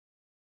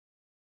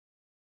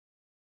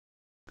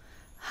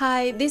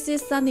Hi, this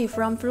is Sunny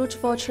from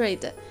Fruitful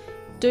Trade.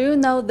 Do you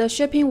know the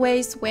shipping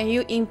ways when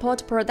you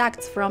import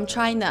products from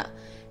China?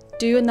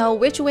 Do you know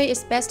which way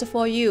is best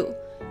for you?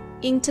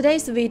 In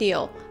today's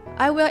video,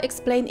 I will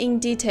explain in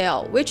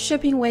detail which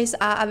shipping ways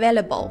are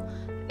available,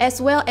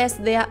 as well as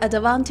their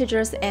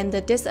advantages and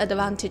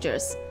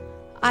disadvantages.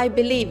 I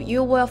believe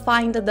you will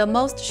find the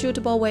most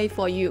suitable way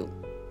for you.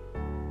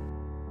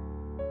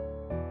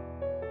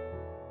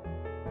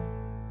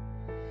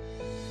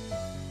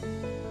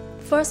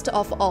 First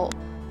of all,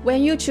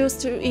 when you choose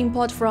to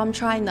import from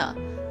China,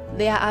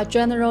 there are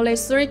generally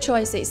three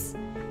choices: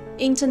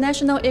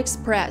 international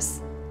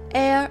express,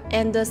 air,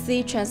 and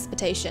sea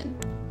transportation.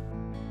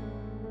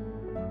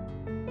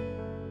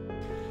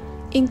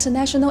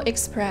 International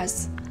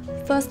express.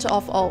 First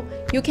of all,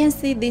 you can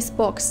see this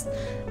box.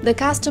 The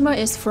customer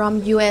is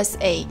from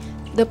USA.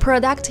 The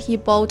product he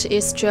bought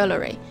is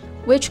jewelry,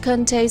 which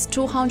contains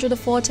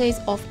 240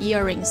 of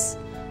earrings.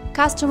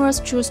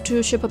 Customers choose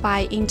to ship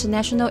by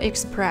international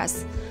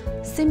express.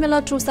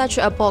 Similar to such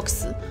a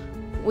box,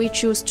 we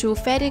choose to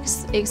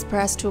FedEx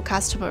Express to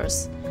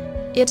customers.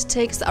 It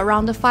takes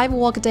around 5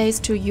 work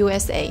days to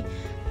USA.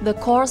 The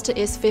cost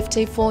is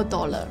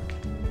 $54.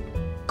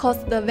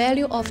 Cause the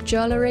value of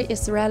jewelry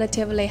is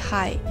relatively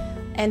high,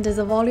 and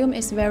the volume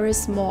is very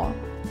small,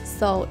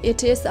 so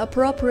it is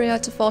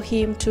appropriate for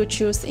him to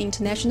choose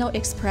international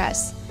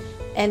express,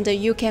 and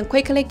you can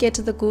quickly get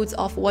the goods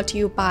of what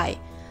you buy.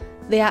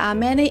 There are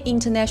many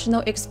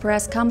international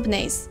express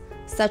companies,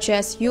 such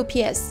as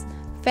UPS,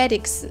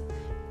 FedEx,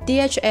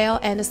 DHL,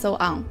 and so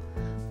on.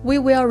 We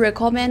will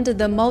recommend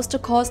the most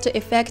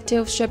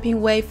cost-effective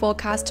shipping way for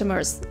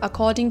customers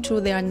according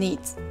to their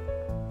needs.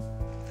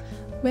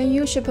 When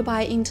you ship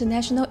by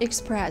international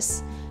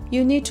express,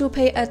 you need to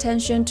pay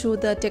attention to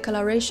the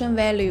declaration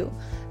value.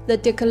 The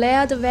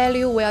declared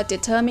value will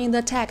determine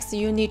the tax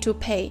you need to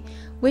pay,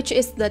 which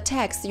is the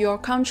tax your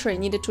country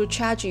needs to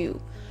charge you.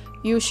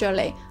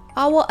 Usually,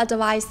 our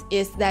advice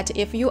is that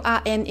if you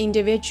are an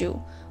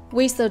individual,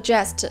 we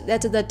suggest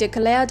that the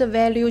declared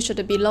value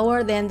should be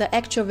lower than the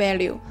actual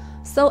value,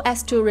 so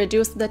as to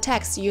reduce the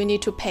tax you need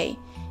to pay.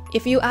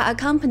 If you are a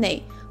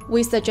company,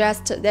 we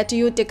suggest that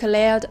you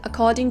declared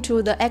according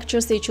to the actual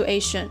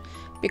situation,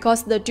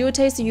 because the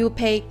duties you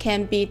pay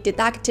can be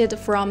deducted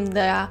from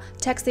the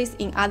taxes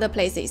in other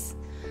places.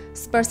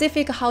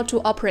 Specific how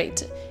to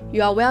operate,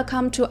 you are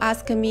welcome to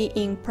ask me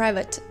in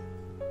private.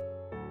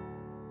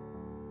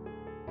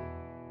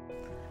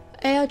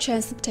 Air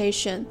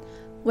transportation.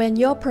 When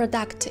your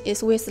product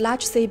is with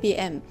large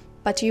CBM,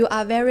 but you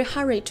are very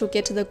hurried to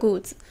get the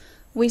goods,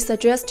 we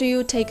suggest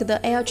you take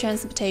the air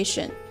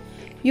transportation.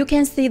 You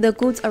can see the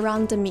goods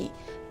around me.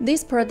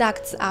 These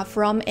products are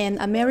from an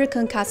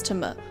American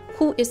customer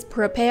who is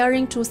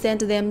preparing to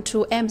send them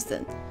to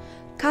Amazon.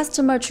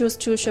 Customer choose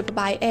to ship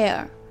by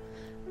air.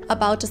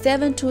 About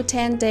 7 to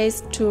 10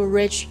 days to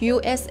reach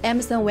US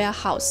Amazon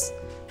warehouse.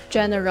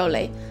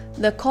 Generally,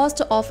 the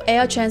cost of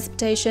air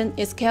transportation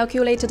is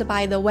calculated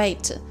by the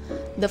weight.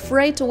 The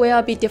freight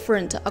will be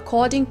different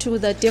according to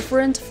the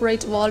different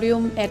freight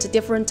volume at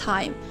different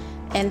time,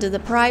 and the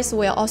price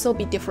will also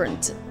be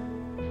different.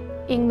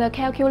 In the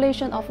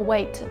calculation of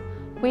weight,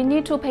 we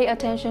need to pay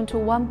attention to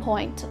one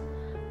point.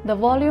 The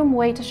volume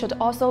weight should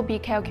also be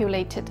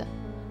calculated.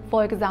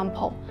 For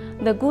example,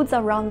 the goods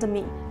around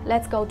me,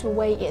 let's go to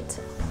weigh it.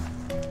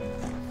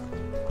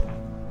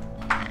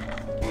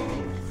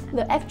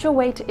 The actual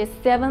weight is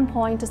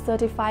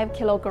 7.35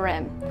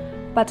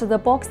 kg, but the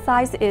box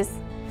size is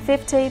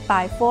 50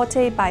 by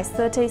 40 by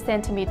 30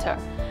 cm,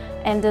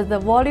 and the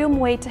volume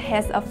weight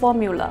has a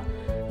formula: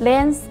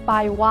 length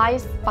by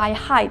width by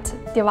height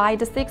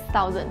divide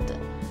 6,000.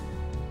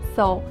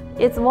 So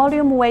its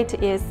volume weight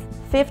is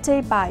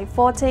 50 by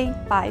 40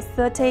 by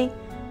 30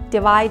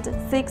 divide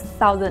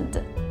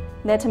 6,000.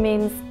 That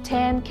means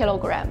 10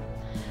 kg.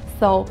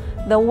 So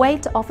the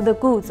weight of the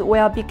goods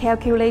will be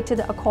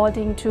calculated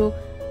according to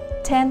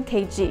 10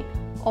 kg,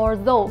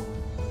 although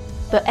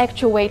the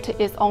actual weight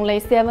is only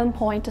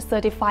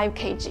 7.35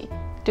 kg.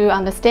 Do you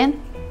understand?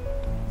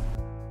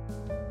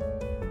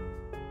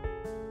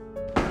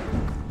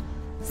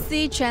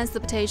 Sea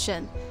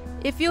transportation.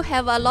 If you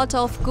have a lot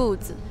of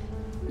goods,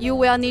 you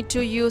will need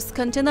to use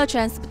container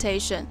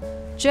transportation.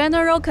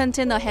 General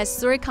container has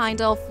 3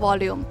 kinds of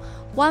volume.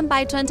 1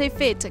 by 20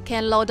 feet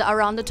can load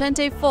around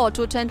 24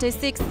 to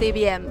 26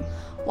 cbm.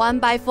 1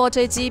 by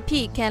 40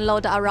 GP can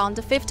load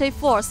around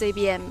 54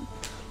 cbm.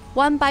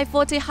 1 by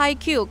 40 high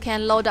Q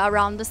can load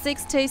around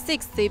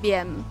 66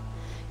 cbm.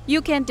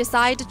 You can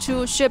decide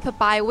to ship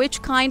by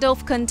which kind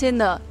of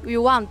container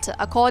you want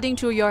according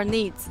to your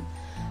needs.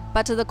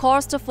 But the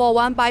cost for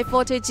 1 by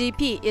 40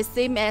 GP is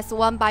same as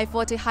 1 by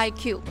 40 high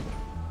Q.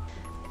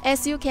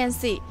 As you can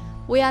see,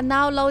 we are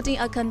now loading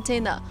a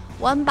container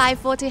 1 by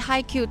 40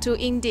 high Q to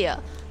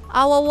India.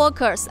 Our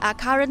workers are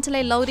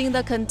currently loading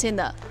the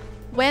container.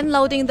 When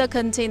loading the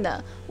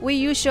container, we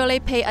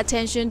usually pay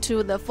attention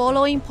to the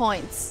following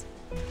points.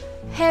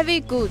 Heavy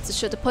goods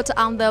should put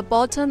on the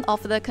bottom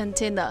of the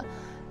container.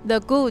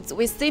 The goods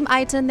with same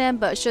item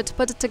number should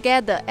put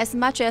together as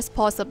much as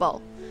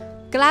possible.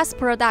 Glass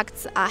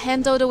products are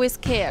handled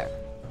with care.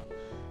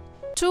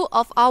 2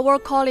 of our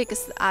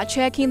colleagues are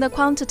checking the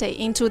quantity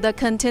into the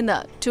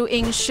container to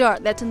ensure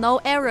that no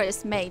error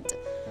is made.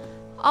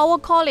 Our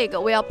colleague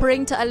will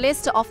print a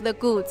list of the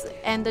goods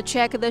and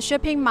check the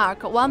shipping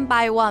mark one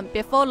by one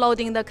before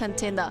loading the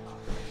container.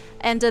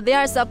 And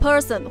there is a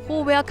person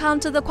who will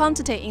count the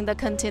quantity in the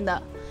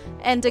container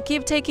and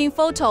keep taking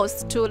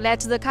photos to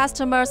let the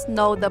customers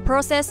know the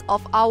process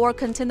of our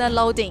container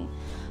loading.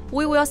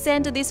 We will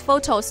send these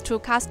photos to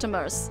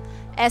customers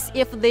as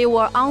if they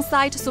were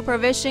on-site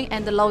supervision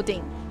and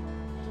loading.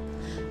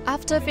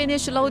 After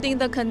finish loading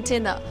the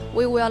container,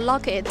 we will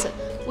lock it,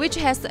 which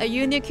has a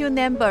unique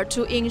number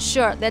to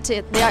ensure that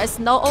there is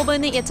no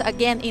opening it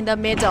again in the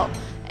middle,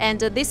 and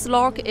this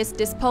lock is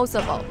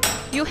disposable.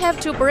 You have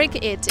to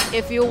break it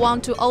if you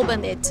want to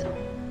open it.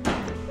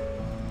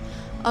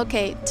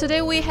 Okay,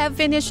 today we have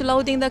finished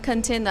loading the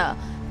container.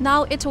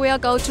 Now it will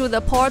go to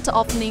the port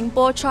of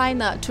Ningbo,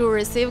 China to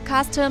receive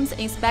customs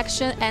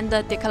inspection and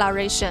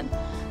declaration.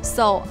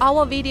 So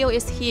our video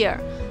is here.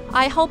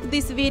 I hope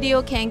this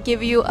video can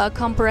give you a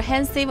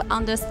comprehensive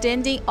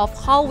understanding of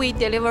how we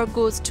deliver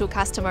goods to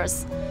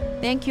customers.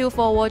 Thank you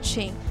for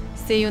watching.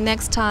 See you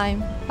next time.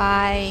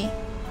 Bye.